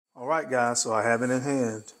right, guys, so I have it in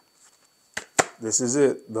hand. This is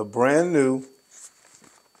it, the brand new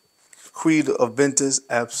Acqu Di Aventus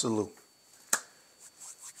Absolute.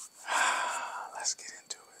 Let's get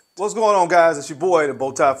into it. What's going on, guys? It's your boy, the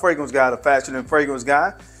Bowtie Fragrance Guy, the Fashion and Fragrance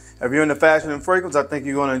Guy. If you're into fashion and fragrance, I think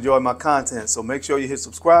you're going to enjoy my content. So make sure you hit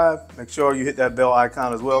subscribe. Make sure you hit that bell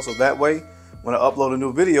icon as well. So that way, when I upload a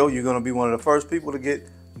new video, you're going to be one of the first people to get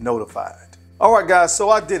notified. All right, guys, so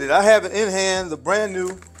I did it. I have it in hand, the brand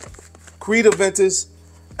new Acqu Di Aventus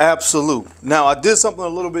Absolute. Now, I did something a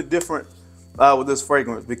little bit different with this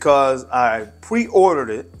fragrance because I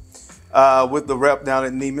pre-ordered it with the rep down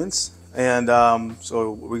at Neiman's. And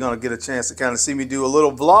so we're going to get a chance to kind of see me do a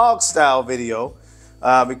little vlog style video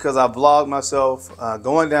because I vlogged myself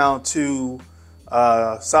going down to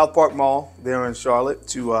South Park Mall there in Charlotte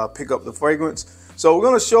to pick up the fragrance. So we're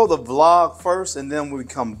going to show the vlog first, and then when we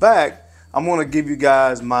come back, I'm going to give you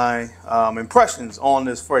guys my impressions on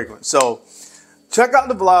this fragrance. So check out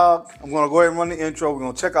the vlog. I'm going to go ahead and run the intro. We're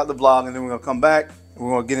going to check out the vlog, and then we're going to come back and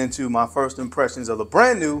we're going to get into my first impressions of the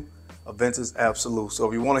brand new Aventus Absolute. So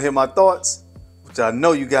if you want to hear my thoughts, which I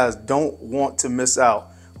know you guys don't want to miss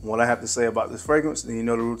out on what I have to say about this fragrance, then you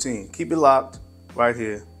know the routine. Keep it locked right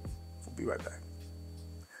here. We'll be right back.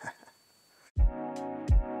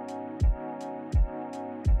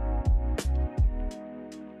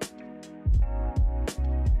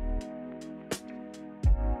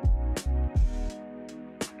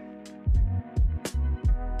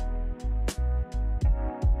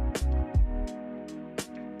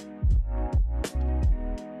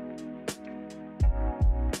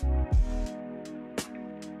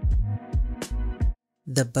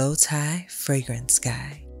 The Bowtie Fragrance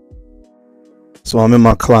Guy. So I'm in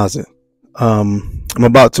my closet. I'm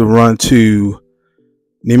about to run to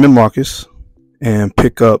Neiman Marcus and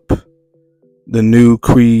pick up the new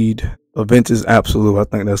Acqu Di Aventus Absolute. I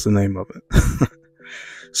think that's the name of it.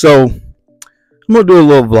 So I'm gonna do a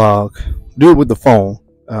little vlog. Do it with the phone.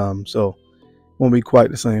 So it won't be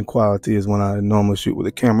quite the same quality as when I normally shoot with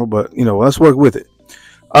a camera, but you know, let's work with it.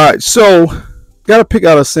 All right, so gotta pick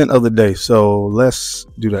out a scent of the day, so let's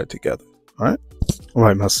do that together. All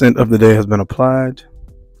right, my scent of the day has been applied.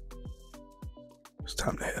 It's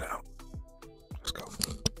time to head out. Let's go.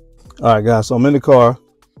 All right, guys, so I'm in the car.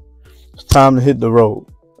 It's time to hit the road.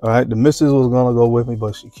 All right, the missus was gonna go with me,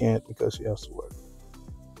 but she can't because she has to work.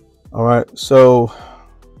 All right, so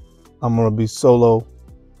I'm gonna be solo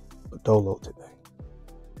but dolo today.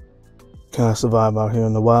 Can I survive out here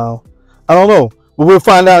in the wild? I don't know. But we'll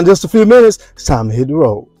find out in just a few minutes. It's time to hit the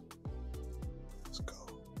road. Let's go.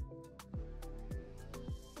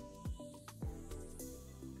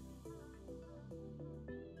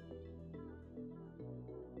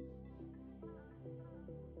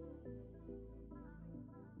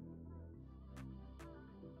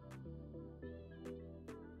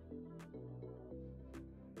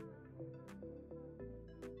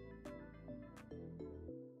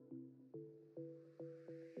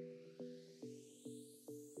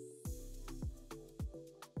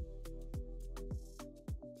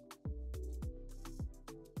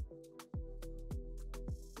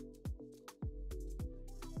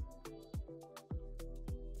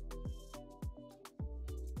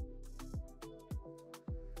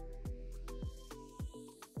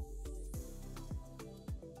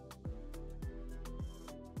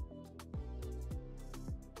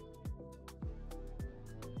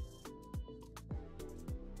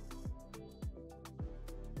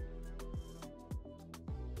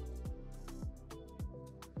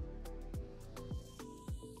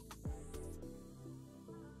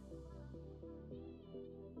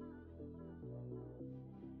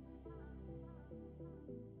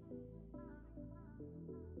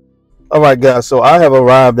 All right, guys, so I have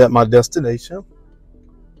arrived at my destination.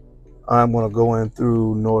 I'm going to go in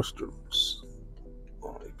through Nordstrom's.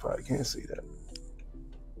 Oh, you probably can't see that.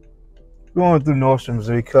 Going through Nordstrom's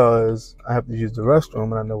because I have to use the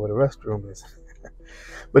restroom, and I know where the restroom is.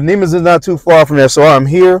 But Neiman's is not too far from there, so I'm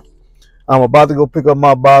here. I'm about to go pick up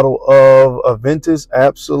my bottle of Aventus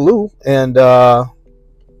Absolute, and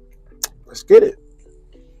let's get it.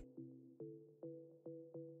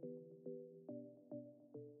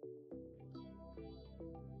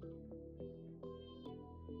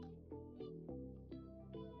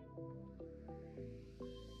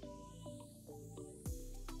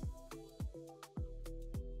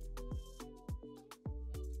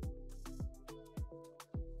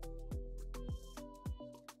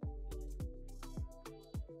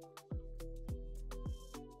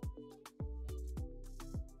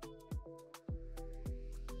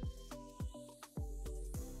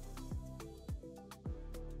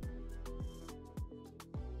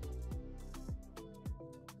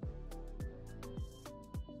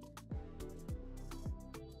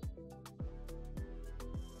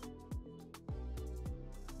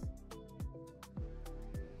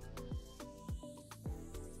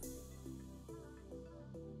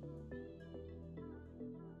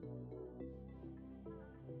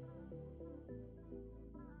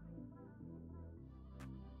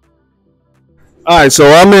 All right, so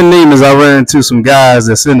I'm in Neiman's. I ran into some guys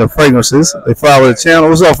that's in the fragrances. They follow the channel.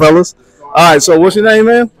 What's up, fellas? All right, so what's your name,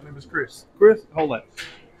 man? My name is Chris. Chris? Hold on.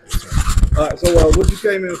 All right, so what you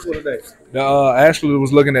came in for today? I actually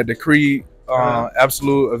was looking at the Creed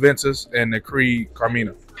Absolute Aventus and the Creed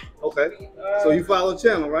Carmina. Okay. So you follow the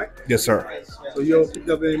channel, right? Yes, sir. So you don't pick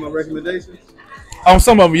up any of my recommendations?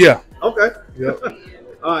 Some of them, yeah. Okay. Yep.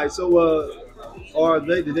 All right, so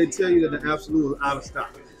did they tell you that the Absolute is out of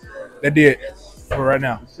stock? They did for right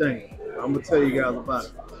now. Shame. I'm going to tell you guys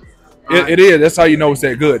about it. It is. That's how you know it's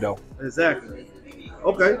that good, though. Exactly.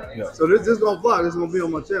 Okay. Yeah. So this is going to vlog. This is going to be on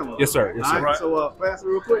my channel. Yes, sir. Yes, sir. All right. So pass it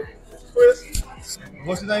real quick. Chris,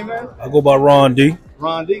 what's your name, man? I go by Ron D.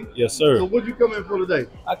 Ron D? Yes, sir. So what'd you come in for today?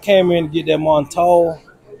 I came in to get that Montal.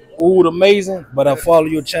 Oud amazing, but I follow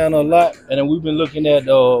your channel a lot. And then we've been looking at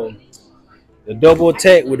the double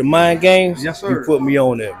attack with the mind games. Yes, sir. You put me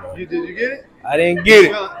on that, bro. Did you get it? I didn't get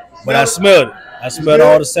it, but I smelled it. I smelled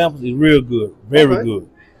all the samples. It's real good. Very good.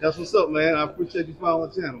 That's what's up, man. I appreciate you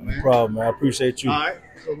following the channel, man. No problem, man. I appreciate you. All right.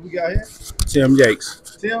 So we got here? Tim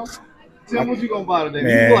Yates. Tim, what you going to buy today?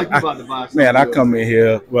 Man, you look like you about to buy something. Man, I come in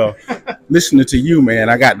here, well, listening to you, man.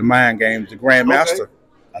 I got the mind games, the Grandmaster. Okay.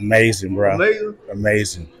 Amazing, bro.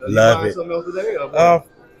 Amazing. Love it. Something else today, or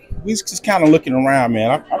we just kind of looking around, man.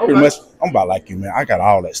 I pretty much, I'm about like you, man. I got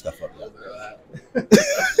all that stuff up there.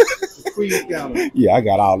 Yeah, I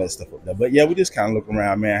got all that stuff up there. But yeah, we just kind of looking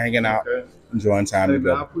around, man, hanging out, enjoying time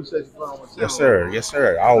together. I appreciate you following the Yes, sir. Yes,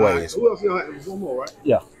 sir. Always. Right. Who else you have? One more, right?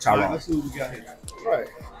 Yeah, Tyrone. Right, let's see what we got here. All right.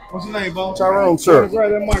 What's your name, Bo? Tyrone, sir.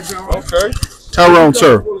 Grab that mic, Tyrone. Okay. Tyrone,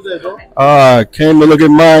 sir. Came to look at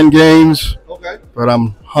mind games, okay, but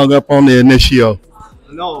I'm hung up on the initio.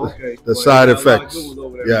 No, okay. The side effects.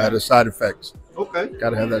 Yeah, the side effects. Okay.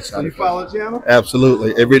 Gotta have that side So you effect. follow the channel?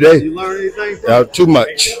 Absolutely. Every day. You learn anything from Too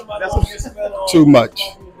much. Too much.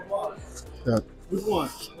 Yeah. Which one?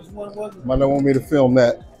 Might not want me to film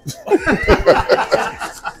that.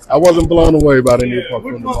 I wasn't blown away by the new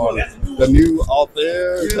Parfum. The new out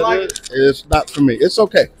there, it's not for me. It's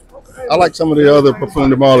okay. I like some of the other Parfum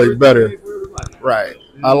de Marley better. Right.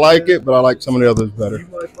 I like it, but I like some of the others better. You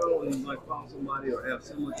might follow somebody or have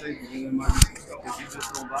similar tastes, and there might be some stuff that you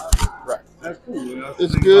just don't buy. Right. That's cool.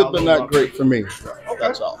 It's good, but not great for me. Okay.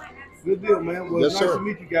 That's all. Good deal, man. Well, Yes, nice sir. to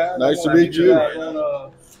meet you guys. Nice to meet you.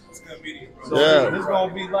 So Yeah. this is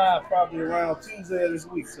gonna be live probably around Tuesday of this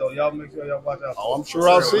week. So y'all make sure y'all watch out. Oh, I'm sure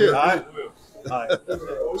I'll see it. All right.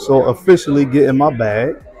 So officially getting my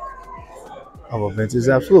bag of Aventus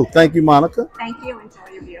Absolute. Thank you, Monica. Thank you. Enjoy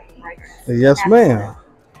your beautiful fragrance. Yes, ma'am.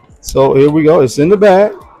 So here we go. It's in the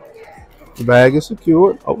bag. The bag is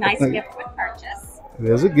secured. Oh, Nice gift with purchase.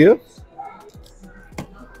 There's a gift.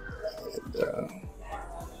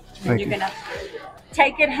 And you're going to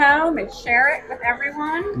take it home and share it with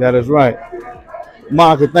everyone. That is right.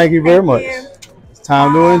 Monica, thank you very much. It's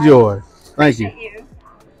time to enjoy. Thank you.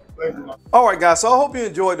 All right, guys. So I hope you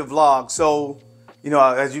enjoyed the vlog. So, you know,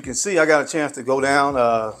 as you can see, I got a chance to go down.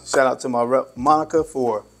 Shout out to my rep, Monica,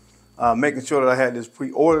 for making sure that I had this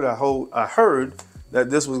pre-ordered. I heard that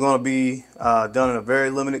this was going to be done in a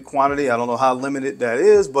very limited quantity. I don't know how limited that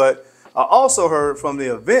is, but I also heard from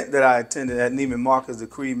the event that I attended at Neiman Marcus, the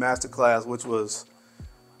Creed Masterclass, which was,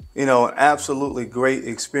 you know, an absolutely great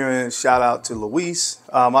experience. Shout out to Luis.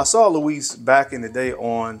 I saw Luis back in the day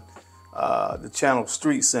on the channel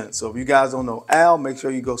Street Sense. So if you guys don't know Al, make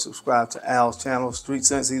sure you go subscribe to Al's channel, Street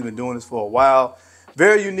Sense. He's been doing this for a while.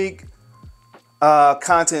 Very unique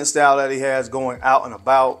content style that he has, going out and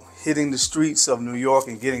about, hitting the streets of New York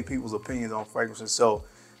and getting people's opinions on fragrances. So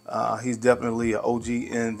he's definitely an OG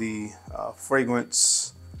in the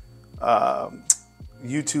fragrance,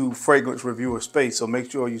 YouTube fragrance reviewer space. So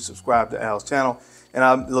make sure you subscribe to Al's channel.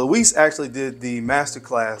 And Luis actually did the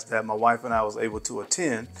masterclass that my wife and I was able to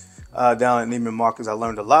attend down at Neiman Marcus. I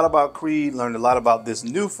learned a lot about Creed, learned a lot about this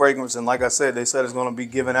new fragrance. And like I said, they said it's going to be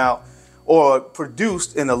given out or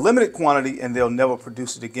produced in a limited quantity, and they'll never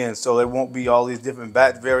produce it again. So there won't be all these different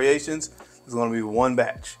batch variations. There's going to be one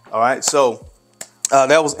batch. All right. So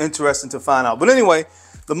that was interesting to find out. But anyway,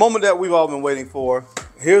 the moment that we've all been waiting for.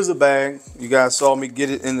 Here's the bag. You guys saw me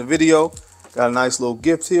get it in the video. Got a nice little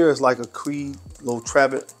gift here. It's like a Creed little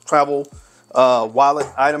travel wallet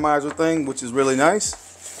itemizer thing, which is really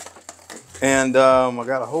nice. And I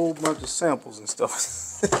got a whole bunch of samples and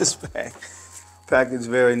stuff in this bag. Packaged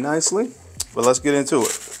very nicely. But let's get into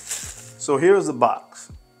it. So here's the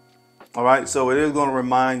box. All right. So it is going to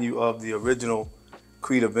remind you of the original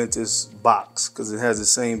Creed Aventus box because it has the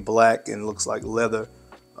same black and looks like leather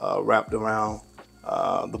wrapped around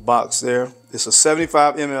the box there. It's a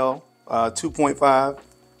 75 ml, 2.5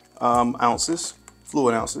 ounces,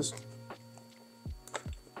 fluid ounces.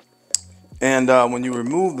 And when you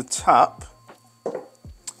remove the top, the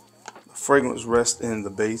fragrance rests in the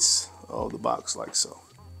base of the box like so.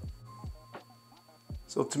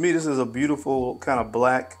 So to me, this is a beautiful kind of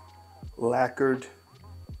black lacquered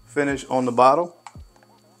finish on the bottle.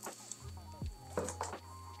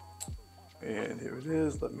 And here it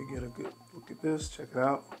is. Let me get a good look at this. Check it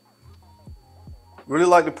out. Really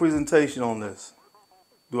like the presentation on this.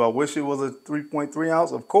 Do I wish it was a 3.3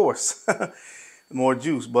 ounce? Of course. More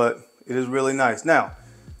juice, but it is really nice. Now,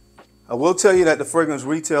 I will tell you that the fragrance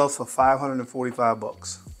retails for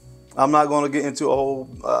 $545. I'm not going to get into a whole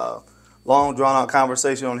long drawn out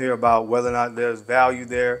conversation on here about whether or not there's value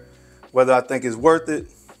there, whether I think it's worth it.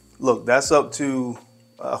 Look, that's up to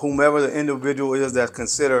whomever the individual is that's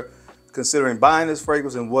considering buying this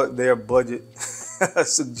fragrance and what their budget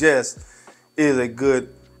suggests is a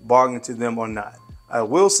good bargain to them or not. I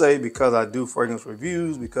will say, because I do fragrance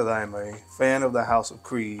reviews, because I am a fan of the House of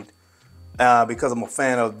Creed, because I'm a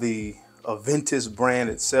fan of the Aventus brand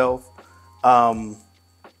itself,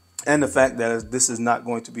 and the fact that this is not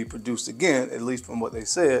going to be produced again, at least from what they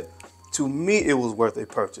said, to me it was worth a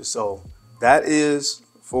purchase. So that is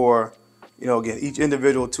for, again, each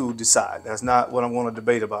individual to decide. That's not what I'm going to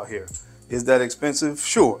debate about here. Is that expensive?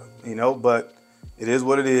 Sure, but it is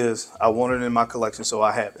what it is. I want it in my collection, so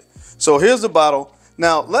I have it. So here's the bottle.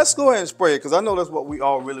 Now let's go ahead and spray it, because I know that's what we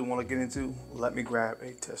all really want to get into. Let me grab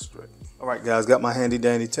a test strip. All right, guys, got my handy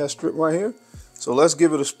dandy test strip right here. So let's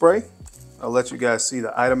give it a spray. I'll let you guys see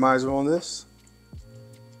the atomizer on this.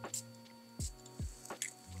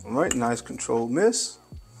 All right, nice controlled mist.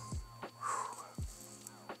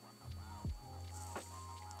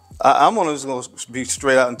 I'm just gonna be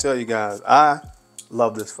straight out and tell you guys, I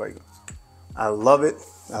love this fragrance. I love it.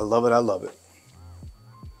 I love it. I love it.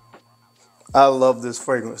 I love this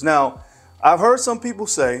fragrance. Now, I've heard some people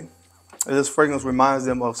say that this fragrance reminds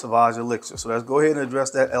them of Sauvage Elixir. So let's go ahead and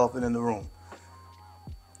address that elephant in the room.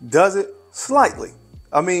 Does it? Slightly.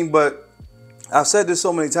 I mean, but I've said this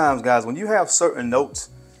so many times, guys, when you have certain notes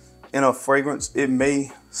in a fragrance, it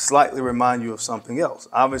may slightly remind you of something else.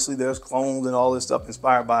 Obviously, there's clones and all this stuff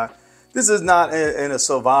inspired by. This is not in a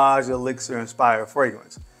Sauvage Elixir inspired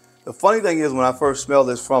fragrance. The funny thing is, when I first smelled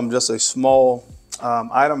this from just a small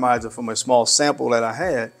atomizer, from a small sample that I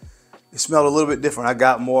had, it smelled a little bit different. I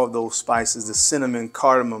got more of those spices, the cinnamon,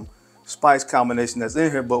 cardamom spice combination that's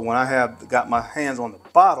in here. But when I have got my hands on the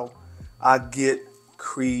bottle, I get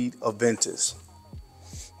Creed Aventus.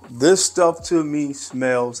 This stuff to me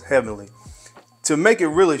smells heavenly. To make it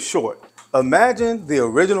really short, imagine the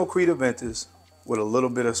original Creed Aventus with a little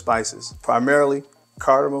bit of spices, primarily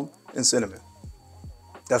cardamom and cinnamon.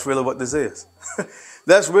 That's really what this is.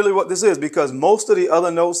 That's really what this is, because most of the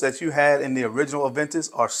other notes that you had in the original Aventus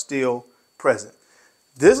are still present.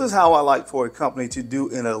 This is how I like for a company to do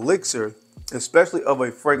an elixir, especially of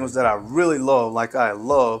a fragrance that I really love, like I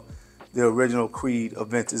love the original Creed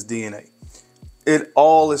Aventus DNA. It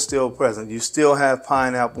all is still present. You still have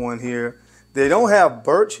pineapple in here. They don't have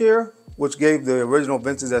birch here, which gave the original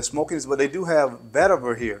Aventus that smokiness, but they do have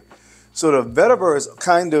vetiver here. So the vetiver is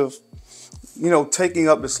kind of, taking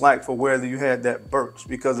up the slack for where you had that birch,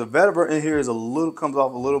 because the vetiver in here is comes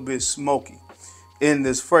off a little bit smoky in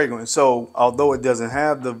this fragrance. So although it doesn't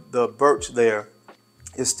have the birch there,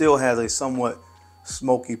 it still has a somewhat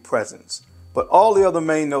smoky presence. But all the other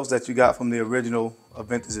main notes that you got from the original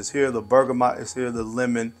Aventus is here. The bergamot is here, the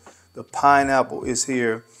lemon, the pineapple is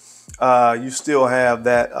here. You still have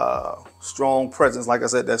that strong presence, like I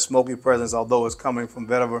said, that smoky presence, although it's coming from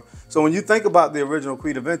vetiver. So when you think about the original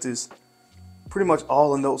Creed Aventus, pretty much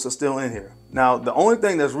all the notes are still in here. Now, the only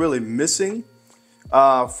thing that's really missing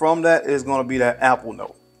from that is going to be that apple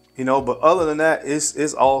note, but other than that,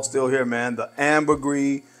 it's all still here, man. The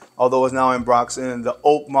ambergris, although it's now in Broxton, the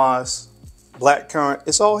oak moss, black currant,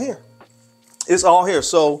 it's all here. It's all here.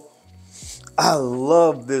 So I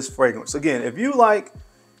love this fragrance. Again, if you like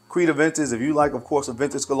Creed Aventus, if you like, of course,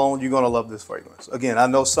 Aventus cologne, you're going to love this fragrance. Again, I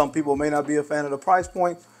know some people may not be a fan of the price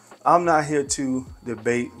point. I'm not here to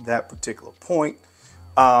debate that particular point.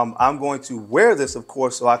 I'm going to wear this, of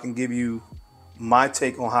course, so I can give you my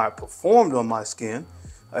take on how it performed on my skin.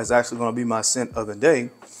 It's actually going to be my scent of the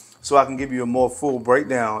day. So I can give you a more full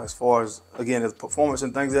breakdown as far as, again, its performance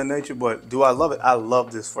and things of that nature. But do I love it? I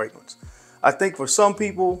love this fragrance. I think for some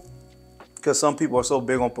people, because some people are so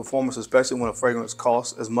big on performance, especially when a fragrance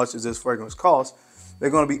costs as much as this fragrance costs,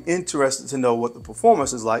 they're going to be interested to know what the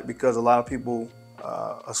performance is like, because a lot of people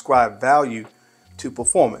ascribe value to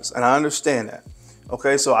performance. And I understand that.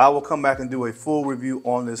 Okay, so I will come back and do a full review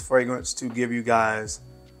on this fragrance to give you guys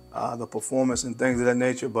the performance and things of that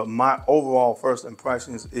nature. But my overall first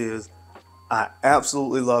impressions is I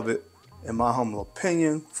absolutely love it. in my humble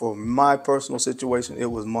opinion, for my personal situation,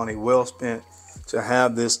 it was money well spent to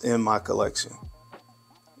have this in my collection.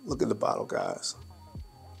 Look at the bottle, guys.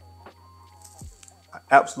 I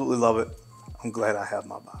absolutely love it. I'm glad I have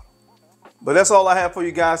my bottle. But that's all I have for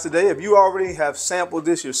you guys today. If you already have sampled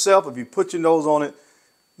this yourself, if you put your nose on it,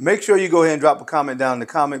 make sure you go ahead and drop a comment down in the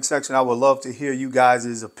comment section. I would love to hear you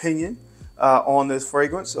guys' opinion on this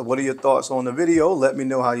fragrance. What are your thoughts on the video? Let me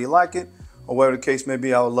know how you like it, or whatever the case may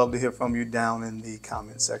be. I would love to hear from you down in the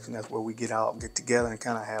comment section. That's where we get together and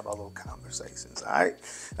kind of have our little conversations. All right.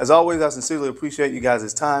 As always, I sincerely appreciate you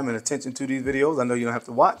guys' time and attention to these videos. I know you don't have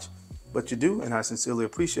to watch, but you do, and I sincerely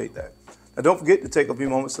appreciate that. Now, don't forget to take a few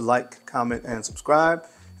moments to like, comment, and subscribe.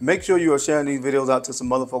 And make sure you are sharing these videos out to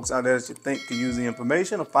some other folks out there that you think can use the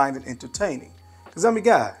information or find it entertaining. Because I'm your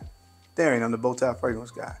guy, Darian. I'm the Bowtie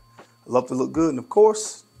Fragrance Guy. I love to look good, and of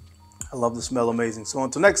course, I love to smell amazing. So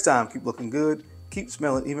until next time, keep looking good, keep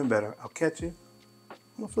smelling even better. I'll catch you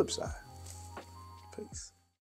on the flip side. Peace.